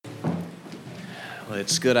Well,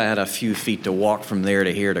 it's good I had a few feet to walk from there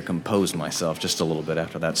to here to compose myself just a little bit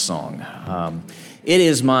after that song. It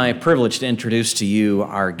is my privilege to introduce to you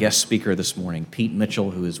our guest speaker this morning, Pete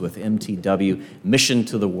Mitchell, who is with MTW, Mission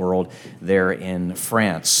to the World, there in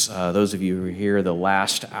France. Those of you who were here the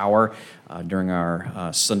last hour during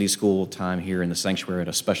our Sunday school time here in the sanctuary, had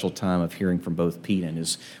a special time of hearing from both Pete and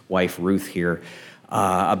his wife, Ruth, here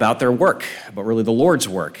about their work, but really the Lord's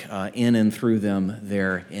work in and through them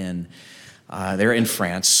there in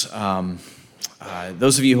France.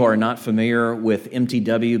 Those of you who are not familiar with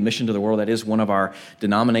MTW, Mission to the World, that is one of our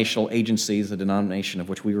denominational agencies, the denomination of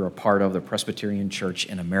which we were a part of, the Presbyterian Church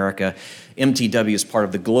in America. MTW is part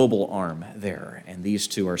of the global arm there, and these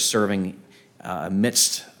two are serving in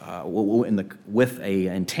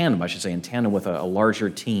tandem with a larger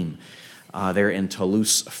team there in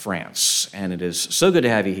Toulouse, France. And it is so good to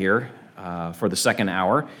have you here for the second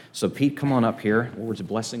hour. So Pete, come on up here. Words of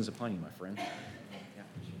blessings upon you, my friend.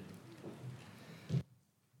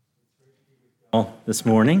 This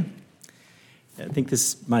morning. I think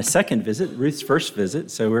this is my second visit, Ruth's first visit,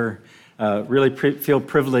 so we're really feel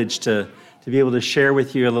privileged to be able to share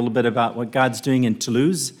with you a little bit about what God's doing in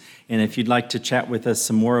Toulouse, and if you'd like to chat with us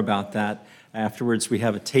some more about that, afterwards we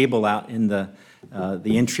have a table out in the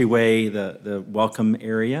entryway, the welcome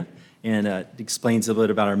area, and it explains a little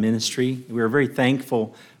bit about our ministry. We're very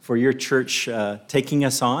thankful for your church taking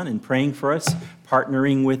us on and praying for us,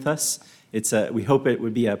 partnering with us. We hope it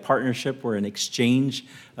would be a partnership or an exchange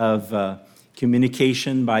of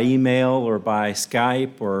communication by email or by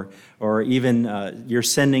Skype, or even you're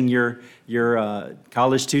sending your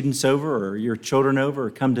college students over or your children over or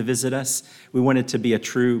come to visit us. We want it to be a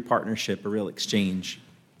true partnership, a real exchange.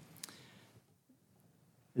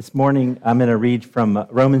 This morning I'm going to read from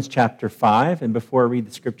Romans chapter 5, and before I read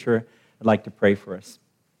the scripture, I'd like to pray for us.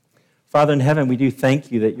 Father in heaven, we do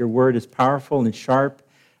thank you that your word is powerful and sharp,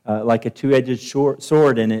 like a two-edged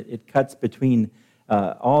sword, and it cuts between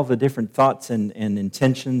all the different thoughts and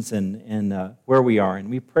intentions and where we are. And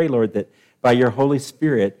we pray, Lord, that by your Holy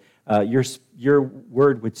Spirit, your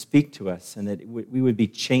word would speak to us, and that we would be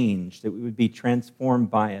changed, that we would be transformed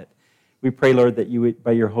by it. We pray, Lord, that you would,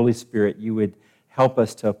 by your Holy Spirit, you would help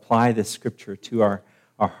us to apply this scripture to our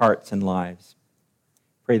hearts and lives.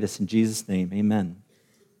 Pray this in Jesus' name, amen.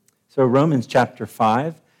 So Romans chapter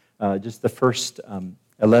 5, just the first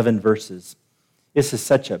 11 verses. This is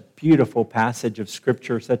such a beautiful passage of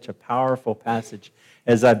Scripture, such a powerful passage.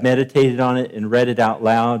 As I've meditated on it and read it out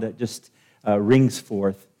loud, it just rings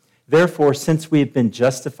forth. Therefore, since we have been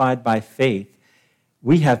justified by faith,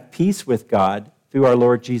 we have peace with God through our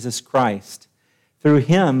Lord Jesus Christ. Through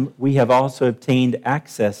him, we have also obtained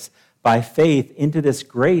access by faith into this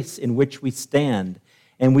grace in which we stand,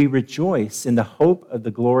 and we rejoice in the hope of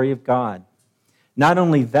the glory of God. Not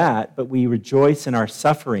only that, but we rejoice in our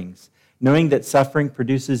sufferings, knowing that suffering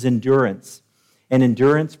produces endurance, and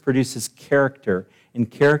endurance produces character,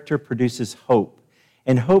 and character produces hope.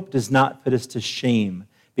 And hope does not put us to shame,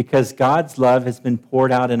 because God's love has been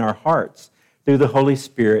poured out in our hearts through the Holy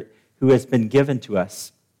Spirit who has been given to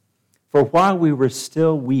us. For while we were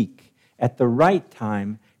still weak, at the right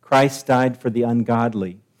time, Christ died for the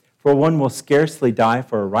ungodly. For one will scarcely die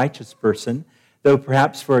for a righteous person, though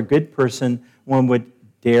perhaps for a good person one would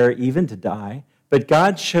dare even to die. But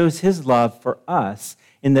God shows his love for us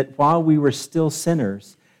in that while we were still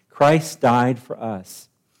sinners, Christ died for us.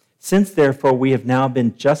 Since therefore we have now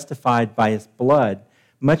been justified by his blood,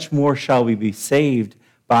 much more shall we be saved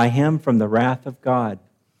by him from the wrath of God.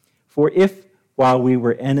 For if, while we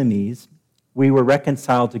were enemies, we were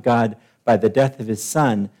reconciled to God by the death of his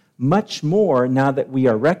Son, much more, now that we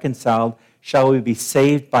are reconciled, shall we be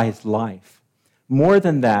saved by his life. More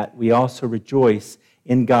than that, we also rejoice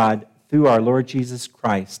in God through our Lord Jesus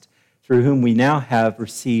Christ, through whom we now have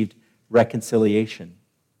received reconciliation.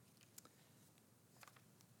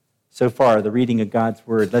 So far, the reading of God's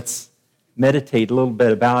word. Let's meditate a little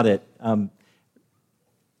bit about it.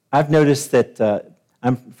 I've noticed that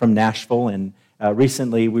I'm from Nashville, and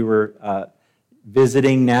recently we were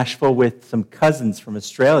visiting Nashville with some cousins from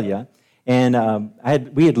Australia, and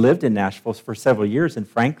we had lived in Nashville for several years in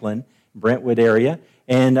Franklin, Brentwood area,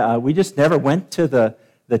 and we just never went to the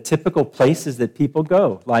typical places that people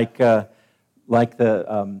go, like the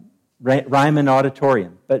Ryman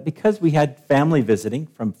Auditorium. But because we had family visiting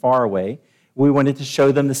from far away, we wanted to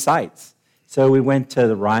show them the sights. So we went to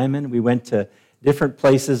the Ryman, we went to different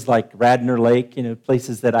places like Radnor Lake,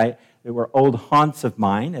 places that were old haunts of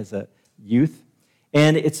mine as a youth.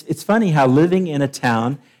 And it's funny how living in a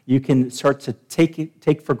town, you can start to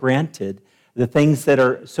take for granted the things that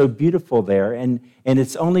are so beautiful there. And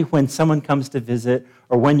it's only when someone comes to visit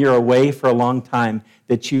or when you're away for a long time,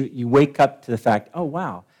 that you wake up to the fact, oh,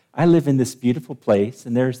 wow, I live in this beautiful place,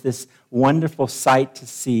 and there's this wonderful sight to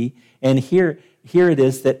see, and here it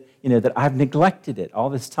is that, that I've neglected it all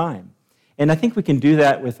this time. And I think we can do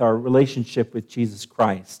that with our relationship with Jesus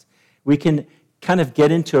Christ. We can kind of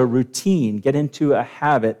get into a routine, get into a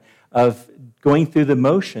habit of going through the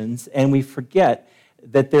motions, and we forget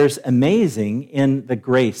that there's amazing in the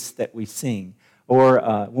grace that we sing, or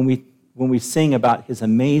when we sing about his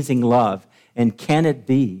amazing love, and can it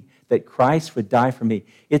be that Christ would die for me?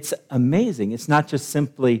 It's amazing. It's not just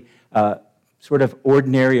simply sort of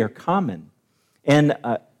ordinary or common. And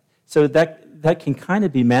so that can kind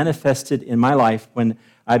of be manifested in my life when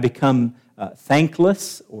I become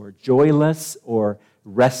thankless or joyless or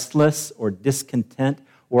restless or discontent,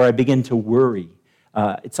 or I begin to worry.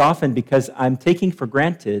 It's often because I'm taking for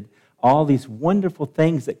granted all these wonderful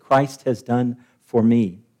things that Christ has done for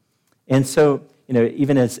me. And so,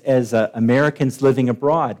 even as Americans living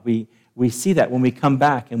abroad, we see that when we come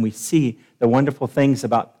back and we see the wonderful things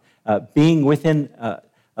about being within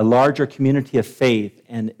a larger community of faith,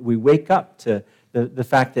 and we wake up to the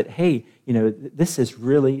fact that, hey, this is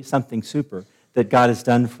really something super that God has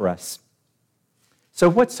done for us. So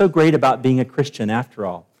what's so great about being a Christian after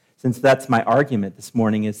all? Since that's my argument this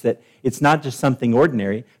morning, is that it's not just something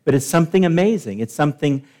ordinary, but it's something amazing. It's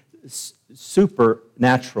something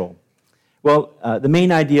supernatural. Well, the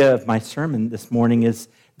main idea of my sermon this morning is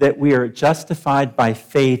that we are justified by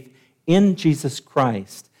faith in Jesus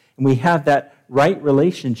Christ, and we have that right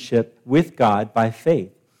relationship with God by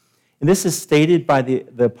faith. And this is stated by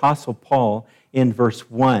the Apostle Paul in verse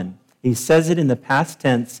 1. He says it in the past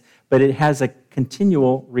tense, but it has a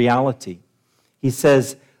continual reality. He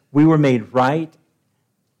says, we were made right,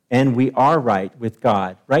 and we are right with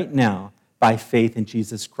God right now by faith in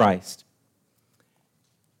Jesus Christ.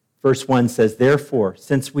 Verse 1 says, therefore,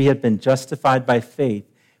 since we have been justified by faith,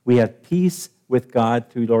 we have peace with God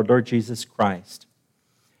through Lord Jesus Christ.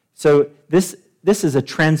 So this is a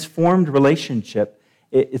transformed relationship.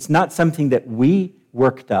 It's not something that we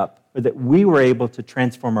worked up or that we were able to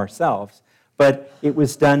transform ourselves, but it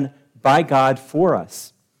was done by God for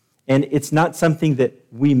us. And it's not something that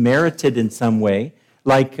we merited in some way.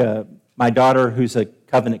 Like my daughter, who's a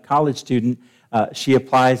Covenant College student, she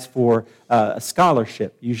applies for a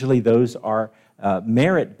scholarship. Usually those are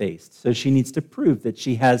merit-based. So she needs to prove that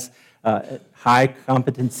she has high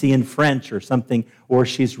competency in French or something, or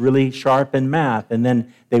she's really sharp in math. And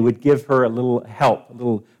then they would give her a little help, a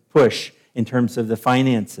little push in terms of the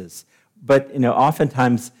finances. But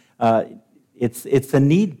oftentimes it's the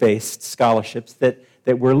need-based scholarships that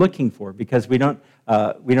we're looking for, because we don't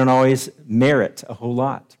always merit a whole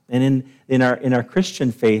lot. And in our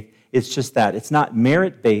Christian faith, it's just that. It's not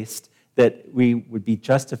merit-based that we would be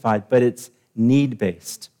justified, but it's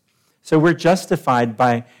need-based. So we're justified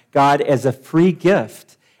by God as a free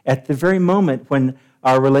gift at the very moment when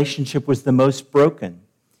our relationship was the most broken.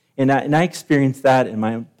 And I experienced that in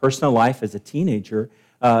my personal life as a teenager.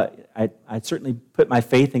 I certainly put my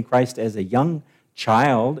faith in Christ as a young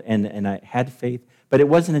child, and I had faith. But it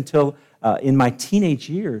wasn't until in my teenage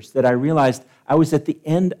years that I realized I was at the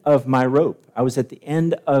end of my rope. I was at the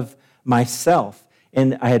end of myself.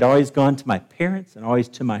 And I had always gone to my parents and always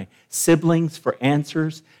to my siblings for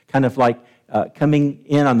answers, kind of like coming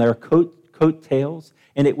in on their coattails.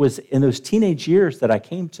 And it was in those teenage years that I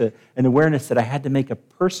came to an awareness that I had to make a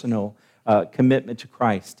personal commitment to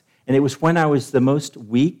Christ. And it was when I was the most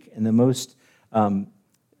weak and the most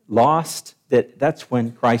lost that's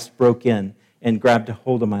when Christ broke in and grabbed a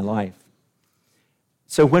hold of my life.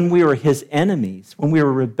 So when we were his enemies, when we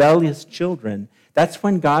were rebellious children, that's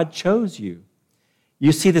when God chose you.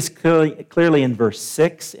 You see this clearly in verse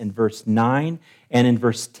 6, in verse 9, and in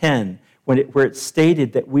verse 10, where it's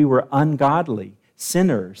stated that we were ungodly,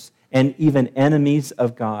 sinners, and even enemies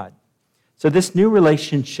of God. So this new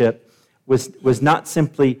relationship was not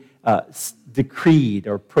simply decreed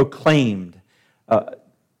or proclaimed,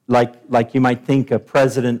 like you might think a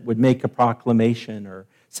president would make a proclamation, or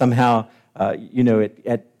somehow,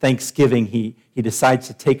 at Thanksgiving he decides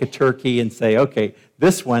to take a turkey and say, okay,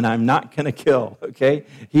 this one I'm not going to kill, okay?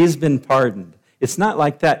 He's been pardoned. It's not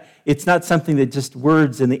like that. It's not something that just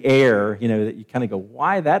words in the air, that you kind of go,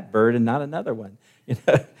 why that bird and not another one?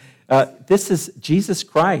 This is Jesus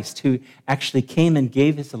Christ who actually came and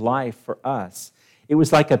gave his life for us. It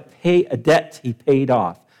was like a debt he paid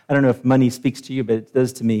off. I don't know if money speaks to you, but it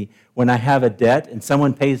does to me. When I have a debt and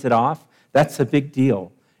someone pays it off, that's a big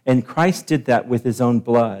deal. And Christ did that with his own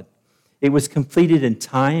blood. It was completed in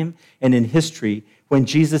time and in history when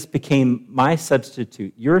Jesus became my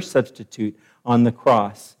substitute, your substitute on the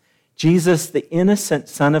cross. Jesus, the innocent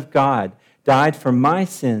Son of God, died for my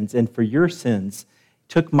sins and for your sins,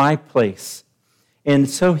 took my place. And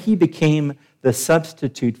so he became the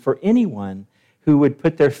substitute for anyone who would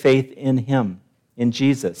put their faith in him, in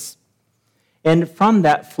Jesus. And from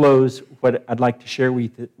that flows what I'd like to share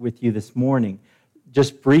with you this morning,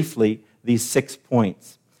 just briefly, these 6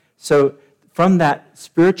 points. So from that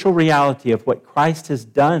spiritual reality of what Christ has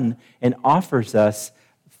done and offers us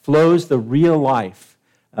flows the real life,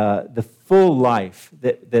 the full life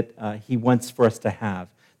that he wants for us to have.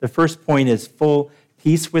 The first point is full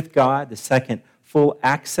peace with God. The second, full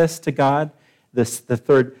access to God. The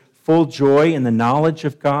third, full joy in the knowledge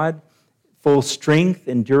of God. Full strength,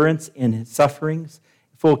 endurance in his sufferings.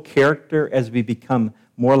 Full character as we become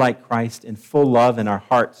more like Christ, and full love in our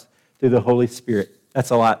hearts through the Holy Spirit. That's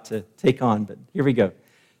a lot to take on, but here we go.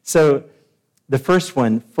 So the first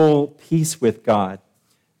one, full peace with God.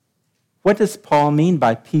 What does Paul mean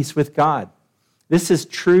by peace with God? This is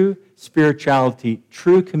true spirituality,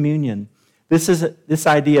 true communion. This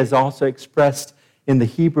idea is also expressed in the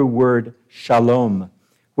Hebrew word shalom,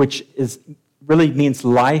 which really means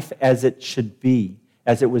life as it should be,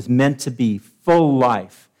 as it was meant to be, full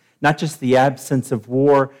life. Not just the absence of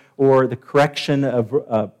war or the correction of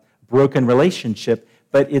a broken relationship,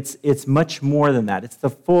 but it's much more than that. It's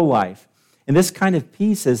the full life. And this kind of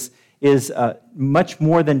peace is much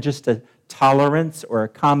more than just a tolerance or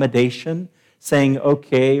accommodation, saying,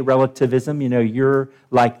 okay, relativism, you're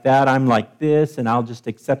like that, I'm like this, and I'll just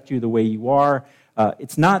accept you the way you are.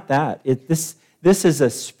 It's not that. This is a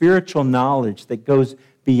spiritual knowledge that goes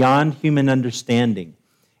beyond human understanding.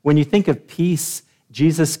 When you think of peace,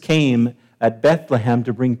 Jesus came at Bethlehem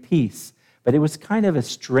to bring peace, but it was kind of a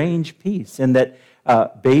strange peace in that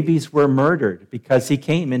babies were murdered because he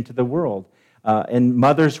came into the world, and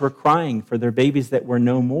mothers were crying for their babies that were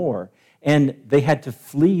no more, and they had to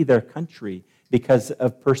flee their country because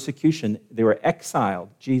of persecution. They were exiled,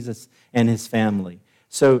 Jesus and his family.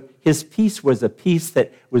 So his peace was a peace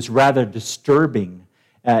that was rather disturbing,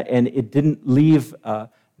 and it didn't leave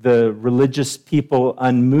the religious people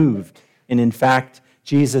unmoved. And in fact,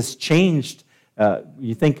 Jesus changed.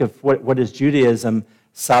 You think of what is Judaism,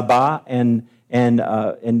 Sabbath and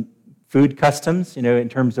food customs. In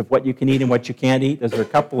terms of what you can eat and what you can't eat. Those are a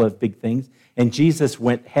couple of big things. And Jesus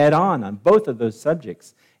went head on both of those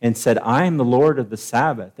subjects and said, "I am the Lord of the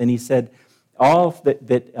Sabbath." And he said, all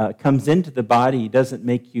that comes into the body doesn't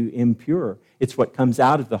make you impure. It's what comes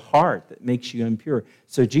out of the heart that makes you impure.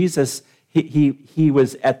 So Jesus, he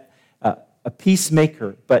was at a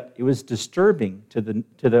peacemaker, but it was disturbing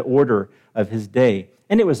to the order of his day.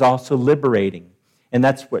 And it was also liberating. And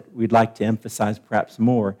that's what we'd like to emphasize perhaps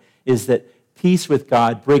more, is that peace with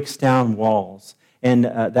God breaks down walls. And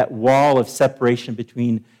that wall of separation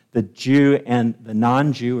between the Jew and the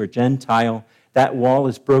non-Jew or Gentile, that wall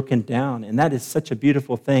is broken down. And that is such a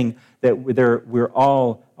beautiful thing, that we're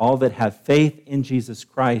all that have faith in Jesus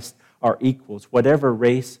Christ are equals, whatever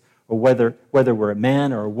race or whether we're a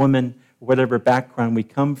man or a woman, whatever background we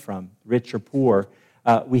come from, rich or poor,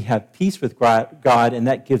 we have peace with God, and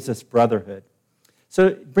that gives us brotherhood. So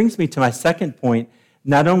it brings me to my second point.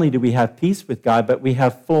 Not only do we have peace with God, but we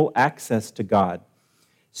have full access to God.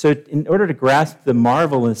 So in order to grasp the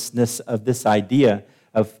marvelousness of this idea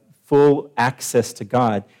of full access to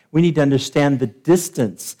God, we need to understand the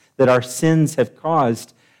distance that our sins have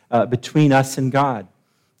caused between us and God.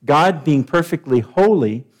 God, being perfectly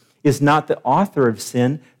holy, is not the author of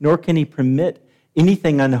sin, nor can he permit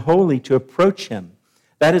anything unholy to approach him.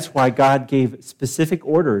 That is why God gave specific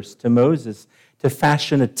orders to Moses to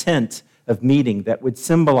fashion a tent of meeting that would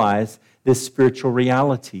symbolize this spiritual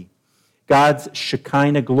reality. God's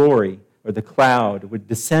Shekinah glory, or the cloud, would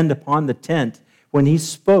descend upon the tent when he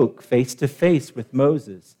spoke face to face with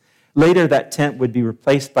Moses. Later, that tent would be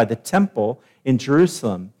replaced by the temple in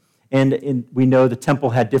Jerusalem. And we know the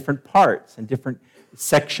temple had different parts and different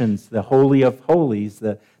sections, the Holy of Holies,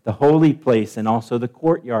 the holy place, and also the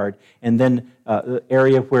courtyard, and then the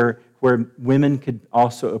area where women could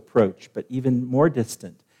also approach, but even more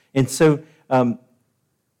distant. And so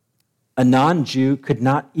a non-Jew could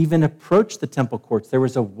not even approach the temple courts. There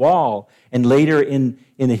was a wall, and later in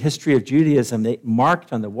the history of Judaism, they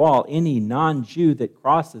marked on the wall, any non-Jew that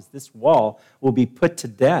crosses this wall will be put to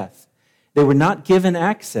death. They were not given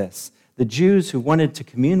access. The Jews who wanted to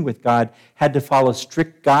commune with God had to follow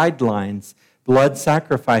strict guidelines, blood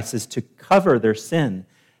sacrifices to cover their sin,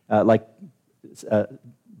 like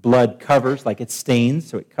blood covers, like it stains,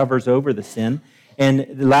 so it covers over the sin, and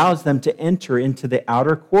it allows them to enter into the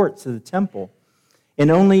outer courts of the temple.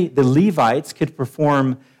 And only the Levites could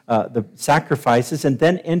perform the sacrifices and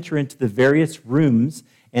then enter into the various rooms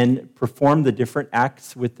and perform the different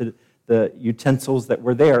acts with the utensils that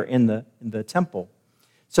were there in the temple.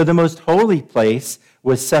 So the most holy place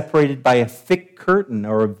was separated by a thick curtain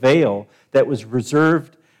or a veil that was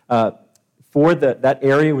reserved that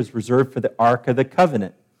area was reserved for the Ark of the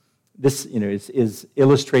Covenant. This, is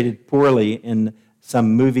illustrated poorly in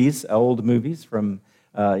some movies, old movies from,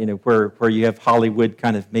 where you have Hollywood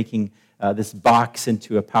kind of making this box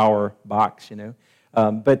into a power box,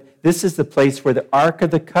 But this is the place where the Ark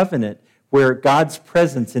of the Covenant, where God's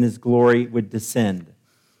presence and His glory would descend.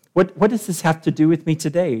 What does this have to do with me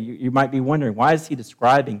today? You might be wondering, why is he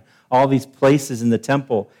describing all these places in the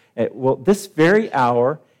temple? Well, this very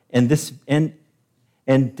hour and this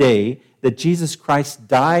and day that Jesus Christ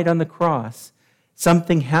died on the cross,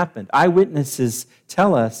 something happened. Eyewitnesses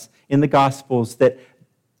tell us in the Gospels that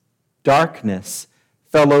darkness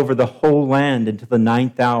fell over the whole land until the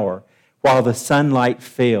 9th hour, while the sunlight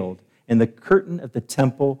failed, and the curtain of the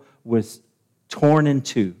temple was torn in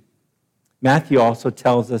two. Matthew also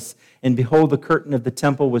tells us, and behold, the curtain of the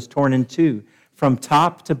temple was torn in two, from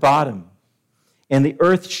top to bottom. And the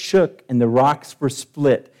earth shook, and the rocks were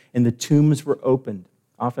split, and the tombs were opened.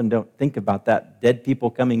 Often don't think about that, dead people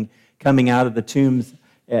coming out of the tombs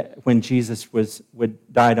when Jesus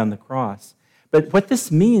died on the cross. But what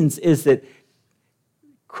this means is that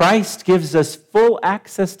Christ gives us full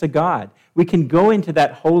access to God. We can go into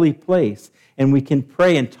that holy place, and we can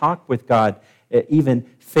pray and talk with God, even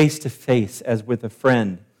face to face as with a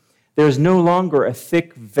friend. There's no longer a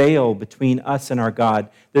thick veil between us and our God.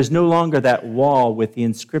 There's no longer that wall with the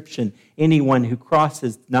inscription, anyone who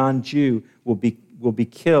crosses non-Jew will be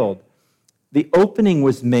killed. The opening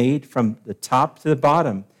was made from the top to the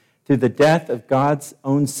bottom through the death of God's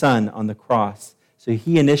own Son on the cross. So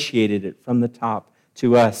He initiated it from the top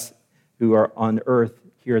to us who are on earth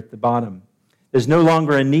here at the bottom. There's no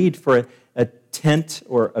longer a need for a tent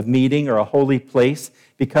or a meeting or a holy place,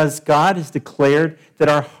 because God has declared that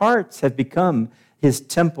our hearts have become His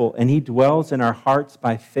temple, and He dwells in our hearts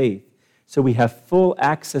by faith. So we have full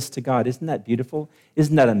access to God. Isn't that beautiful?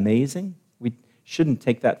 Isn't that amazing? We shouldn't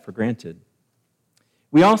take that for granted.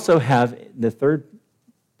 We also have the third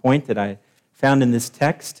point that I found in this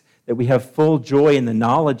text, that we have full joy in the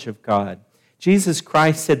knowledge of God. Jesus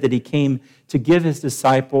Christ said that He came to give His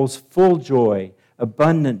disciples full joy,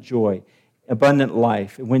 abundant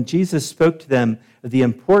life. And when Jesus spoke to them of the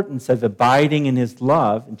importance of abiding in His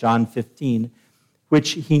love, in John 15,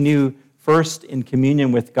 which He knew first in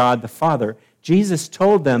communion with God the Father, Jesus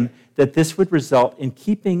told them that this would result in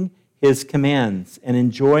keeping His commands and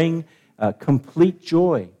enjoying complete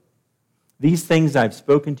joy. These things I've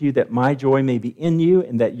spoken to you, that my joy may be in you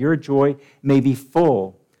and that your joy may be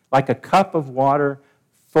full, like a cup of water,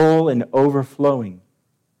 full and overflowing.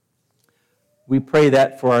 We pray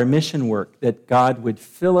that for our mission work, that God would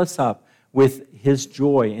fill us up with His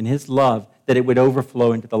joy and His love, that it would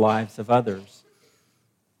overflow into the lives of others.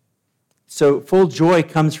 So full joy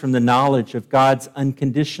comes from the knowledge of God's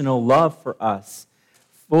unconditional love for us.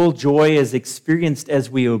 Full joy is experienced as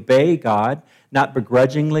we obey God, not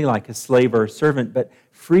begrudgingly like a slave or a servant, but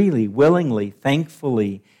freely, willingly,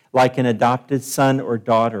 thankfully, like an adopted son or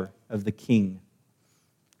daughter of the King.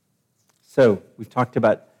 So we've talked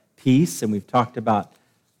about peace, and we've talked about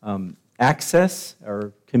access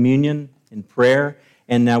or communion in prayer,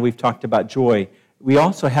 and now we've talked about joy. We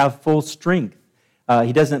also have full strength.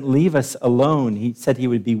 He doesn't leave us alone. He said He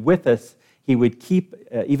would be with us. He would keep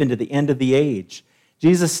even to the end of the age.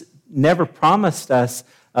 Jesus never promised us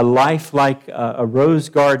a life like a rose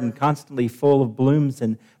garden, constantly full of blooms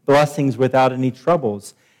and blessings without any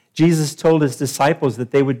troubles. Jesus told His disciples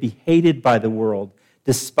that they would be hated by the world,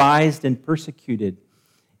 despised and persecuted.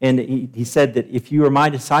 And he said that if you are my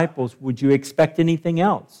disciples, would you expect anything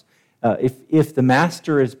else? If the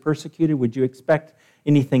master is persecuted, would you expect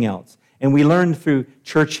anything else? And we learned through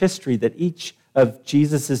church history that each of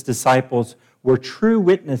Jesus' disciples were true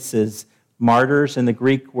witnesses, martyrs in the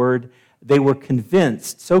Greek word. They were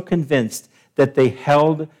convinced, so convinced, that they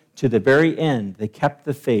held to the very end. They kept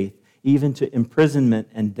the faith, even to imprisonment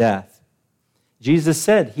and death. Jesus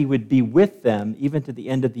said He would be with them even to the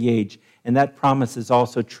end of the age, and that promise is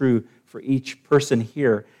also true for each person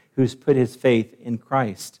here who's put his faith in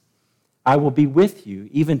Christ. I will be with you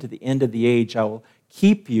even to the end of the age. I will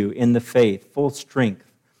keep you in the faith, full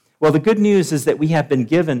strength. Well, the good news is that we have been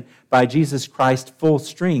given by Jesus Christ full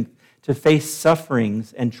strength to face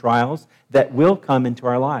sufferings and trials that will come into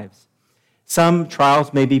our lives. Some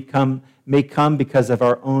trials may come because of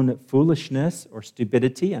our own foolishness or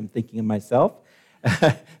stupidity. I'm thinking of myself,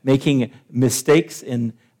 making mistakes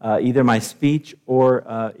in either my speech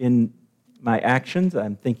or in my actions.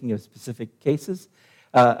 I'm thinking of specific cases.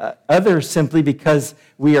 Others simply because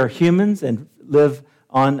we are humans and live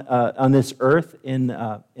on this earth in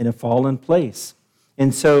a fallen place.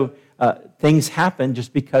 And so things happen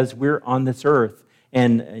just because we're on this earth.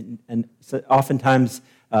 And so oftentimes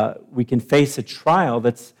we can face a trial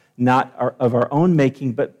that's not of our own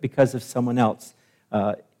making, but because of someone else,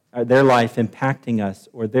 their life impacting us,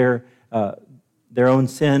 or their own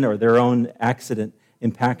sin or their own accident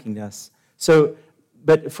impacting us. So,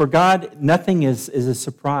 but for God, nothing is a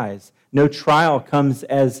surprise. No trial comes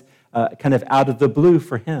as kind of out of the blue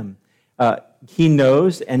for him. He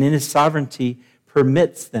knows, and in his sovereignty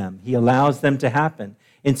permits them. He allows them to happen.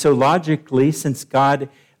 And so logically, since God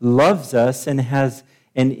loves us and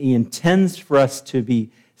he intends for us to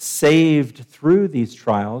be saved through these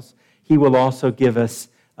trials, he will also give us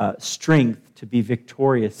strength to be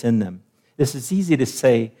victorious in them. This is easy to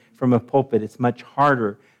say from a pulpit. It's much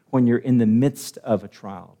harder when you're in the midst of a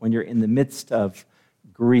trial, when you're in the midst of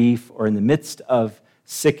grief or in the midst of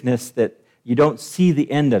sickness that you don't see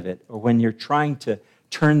the end of it, or when you're trying to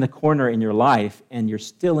turn the corner in your life and you're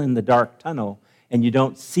still in the dark tunnel and you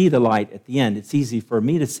don't see the light at the end. It's easy for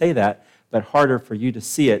me to say that, but harder for you to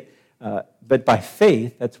see it. But by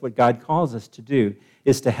faith, that's what God calls us to do,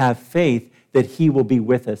 is to have faith that he will be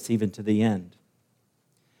with us even to the end.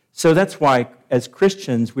 So that's why, as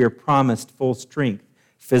Christians, we are promised full strength,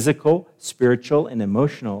 physical, spiritual, and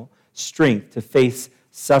emotional strength to face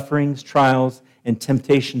sufferings, trials, and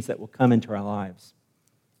temptations that will come into our lives.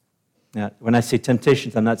 Now, when I say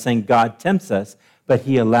temptations, I'm not saying God tempts us, but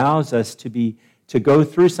he allows us to go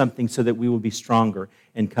through something so that we will be stronger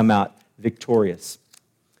and come out victorious.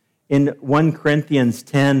 In 1 Corinthians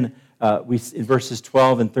 10, in verses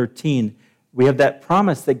 12 and 13, we have that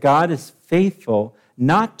promise that God is faithful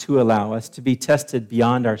not to allow us to be tested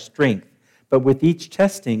beyond our strength. But with each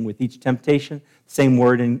testing, with each temptation, same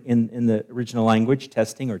word in the original language,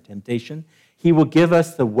 testing or temptation, he will give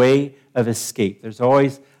us the way of escape. There's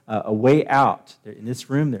always a way out. In this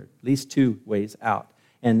room, there are at least two ways out.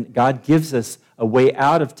 And God gives us a way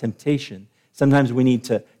out of temptation. Sometimes we need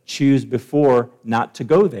to choose before not to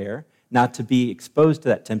go there, not to be exposed to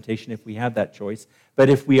that temptation if we have that choice. But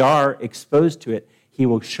if we are exposed to it, he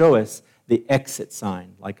will show us the exit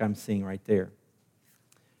sign, like I'm seeing right there.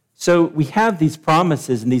 So we have these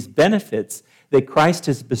promises and these benefits that Christ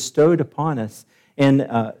has bestowed upon us. And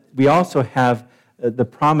we also have the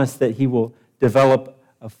promise that he will develop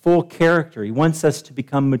a full character. He wants us to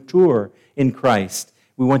become mature in Christ.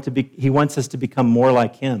 He wants us to become more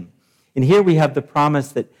like him. And here we have the promise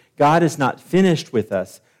that God is not finished with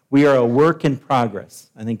us. We are a work in progress.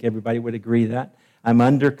 I think everybody would agree that. I'm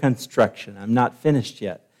under construction. I'm not finished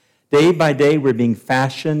yet. Day by day, we're being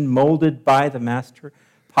fashioned, molded by the master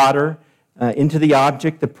potter into the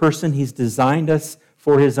object, the person he's designed us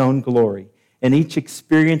for his own glory. And each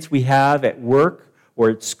experience we have at work or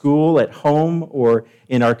at school, at home, or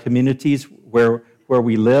in our communities where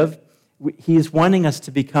we live, he's wanting us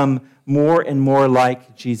to become more and more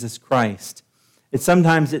like Jesus Christ.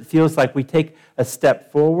 Sometimes it feels like we take a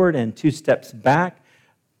step forward and 2 steps back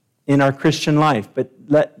in our Christian life, but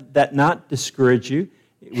let that not discourage you.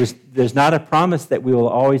 There's not a promise that we will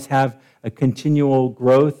always have a continual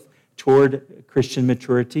growth toward Christian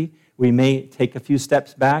maturity. We may take a few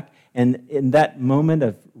steps back, and in that moment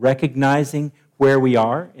of recognizing where we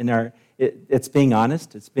are, it's being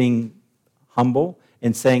honest, it's being humble,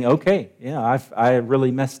 and saying, okay, yeah, I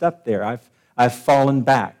really messed up there. I've fallen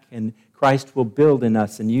back, and Christ will build in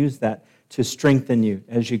us and use that to strengthen you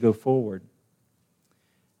as you go forward.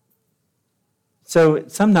 So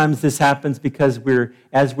sometimes this happens because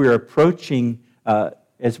as we're approaching,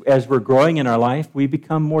 as we're growing in our life, we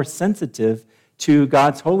become more sensitive to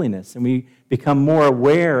God's holiness, and we become more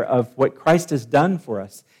aware of what Christ has done for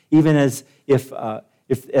us. Even as if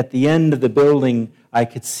at the end of the building I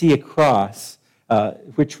could see a cross,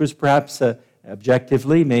 which was perhaps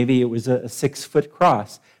objectively, maybe it was a 6-foot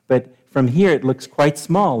cross, but from here it looks quite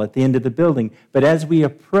small at the end of the building. But as we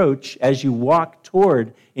approach, as you walk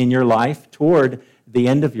toward in your life, toward the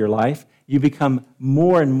end of your life, you become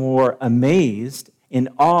more and more amazed, in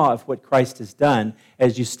awe of what Christ has done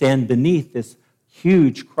as you stand beneath this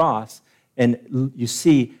huge cross and you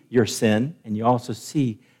see your sin, and you also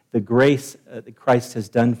see the grace that Christ has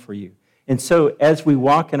done for you. And so as we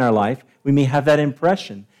walk in our life, we may have that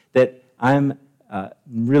impression that I'm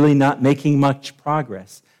really not making much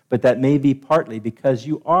progress, but that may be partly because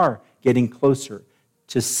you are getting closer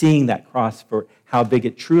to seeing that cross for how big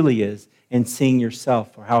it truly is and seeing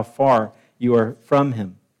yourself for how far you are from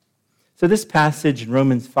him. So this passage in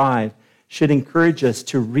Romans 5 should encourage us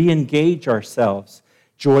to re-engage ourselves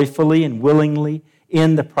joyfully and willingly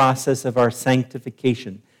in the process of our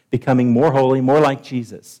sanctification, becoming more holy, more like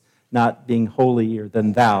Jesus, not being holier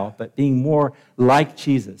than thou, but being more like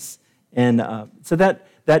Jesus. And so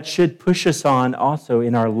that should push us on also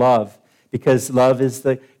in our love, because love is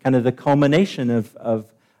the kind of the culmination of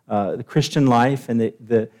the Christian life and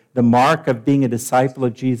the mark of being a disciple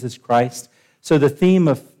of Jesus Christ. So the theme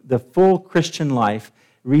of the full Christian life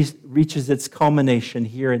reaches its culmination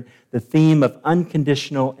here in the theme of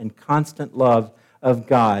unconditional and constant love of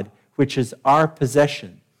God, which is our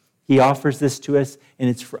possession. He offers this to us, and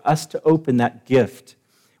it's for us to open that gift.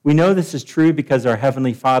 We know this is true because our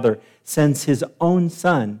Heavenly Father sends His own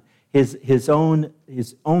Son, His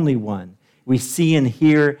only one. We see and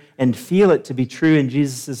hear and feel it to be true in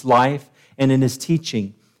Jesus' life and in His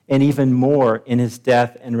teaching, and even more in His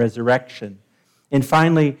death and resurrection. And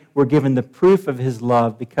finally, we're given the proof of His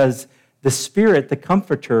love because the Spirit, the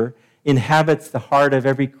Comforter, inhabits the heart of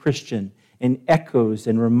every Christian and echoes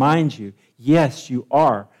and reminds you, yes, you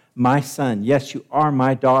are my son. Yes, you are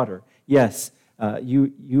my daughter. Yes,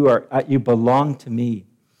 you belong to me.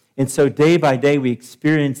 And so day by day, we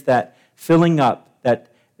experience that filling up, that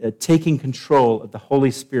taking control of the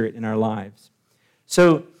Holy Spirit in our lives.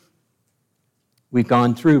 So we've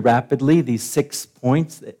gone through rapidly these 6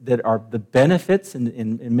 points that are the benefits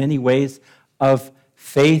in many ways of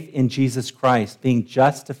faith in Jesus Christ, being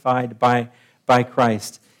justified by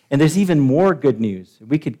Christ. And there's even more good news.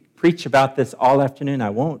 We could preach about this all afternoon. I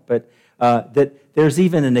won't, but that there's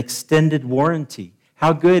even an extended warranty.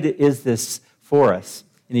 How good is this for us?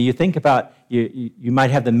 You think about, you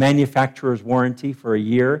might have the manufacturer's warranty for a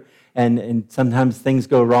year, and sometimes things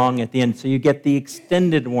go wrong at the end. So you get the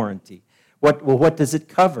extended warranty. What does it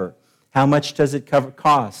cover? How much does it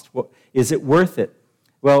cost? Is it worth it?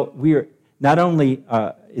 Well, not only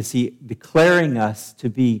is He declaring us to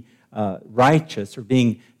be righteous or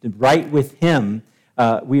being right with Him,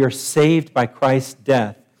 we are saved by Christ's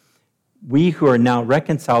death. We who are now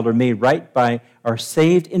reconciled or made right are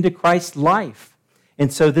saved into Christ's life.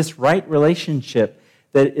 And so this right relationship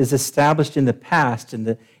that is established in the past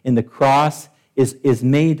in the cross is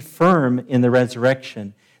made firm in the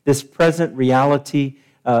resurrection. This present reality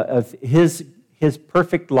of His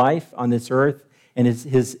perfect life on this earth and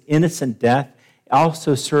His innocent death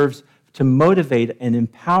also serves to motivate and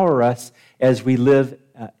empower us as we live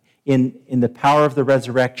in the power of the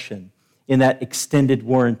resurrection, in that extended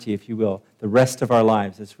warranty, if you will, the rest of our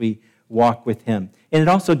lives as we walk with Him. And it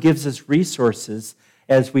also gives us resources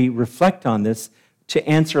as we reflect on this to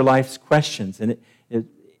answer life's questions. And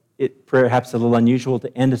it perhaps a little unusual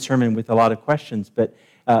to end a sermon with a lot of questions, but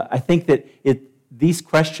I think that these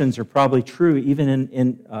questions are probably true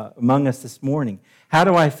even among us this morning. How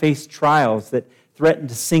do I face trials that threaten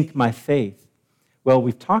to sink my faith? Well,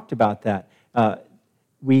 we've talked about that.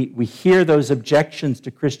 We hear those objections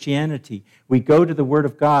to Christianity. We go to the Word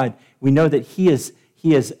of God. We know that He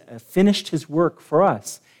has finished His work for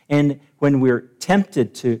us. And when we're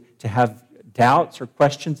tempted to have doubts or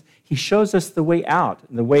questions, He shows us the way out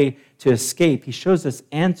and the way to escape. He shows us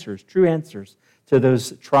answers, true answers to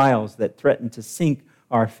those trials that threaten to sink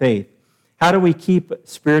our faith. How do we keep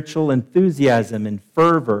spiritual enthusiasm and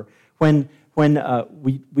fervor when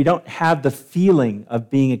we don't have the feeling of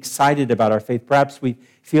being excited about our faith? Perhaps we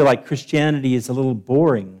feel like Christianity is a little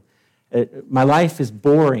boring. My life is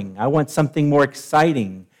boring. I want something more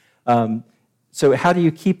exciting. So how do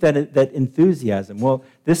you keep that enthusiasm? Well,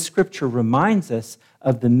 this scripture reminds us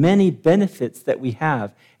of the many benefits that we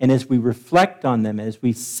have. And as we reflect on them, as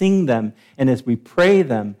we sing them, and as we pray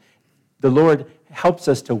them, the Lord helps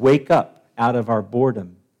us to wake up out of our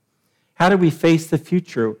boredom. How do we face the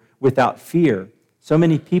future without fear? So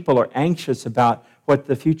many people are anxious about what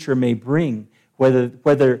the future may bring, whether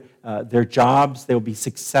their jobs, they will be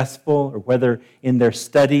successful, or whether in their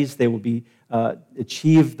studies they will be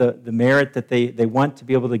achieve the merit that they want to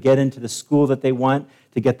be able to get into the school that they want,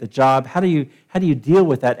 to get the job. How do you deal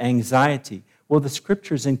with that anxiety? Well, the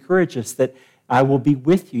scriptures encourage us that I will be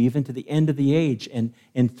with you even to the end of the age.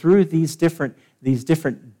 And through these different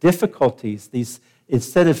difficulties,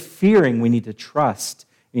 instead of fearing, we need to trust.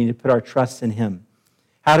 We need to put our trust in Him.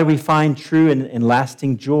 How do we find true and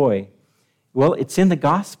lasting joy? Well, it's in the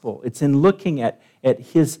gospel. It's in looking at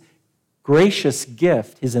His gracious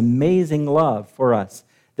gift, His amazing love for us,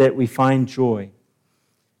 that we find joy.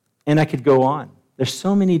 And I could go on. There's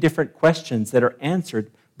so many different questions that are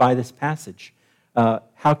answered by this passage.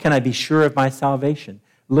 How can I be sure of my salvation?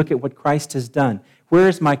 Look at what Christ has done. Where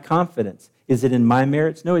is my confidence? Is it in my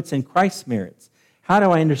merits? No, it's in Christ's merits. How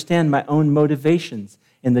do I understand my own motivations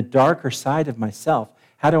in the darker side of myself?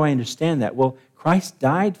 How do I understand that? Well, Christ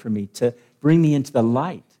died for me to bring me into the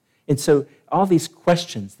light. And so all these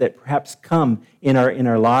questions that perhaps come in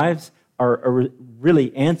our lives are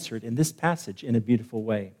really answered in this passage in a beautiful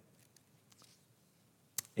way.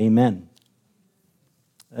 Amen.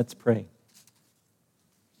 Let's pray.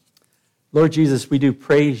 Lord Jesus, we do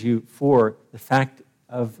praise you for the fact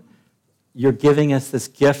of you're giving us this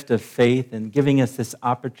gift of faith and giving us this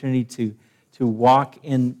opportunity to walk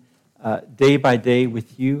in day by day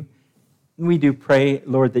with you. And we do pray,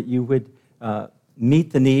 Lord, that you would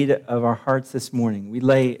meet the need of our hearts this morning. We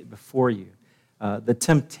lay it before you. The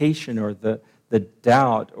temptation or the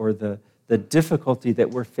doubt or the difficulty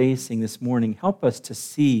that we're facing this morning, help us to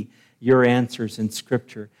see your answers in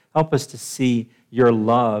Scripture. Help us to see your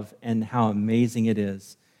love and how amazing it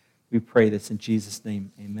is. We pray this in Jesus'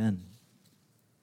 name. Amen.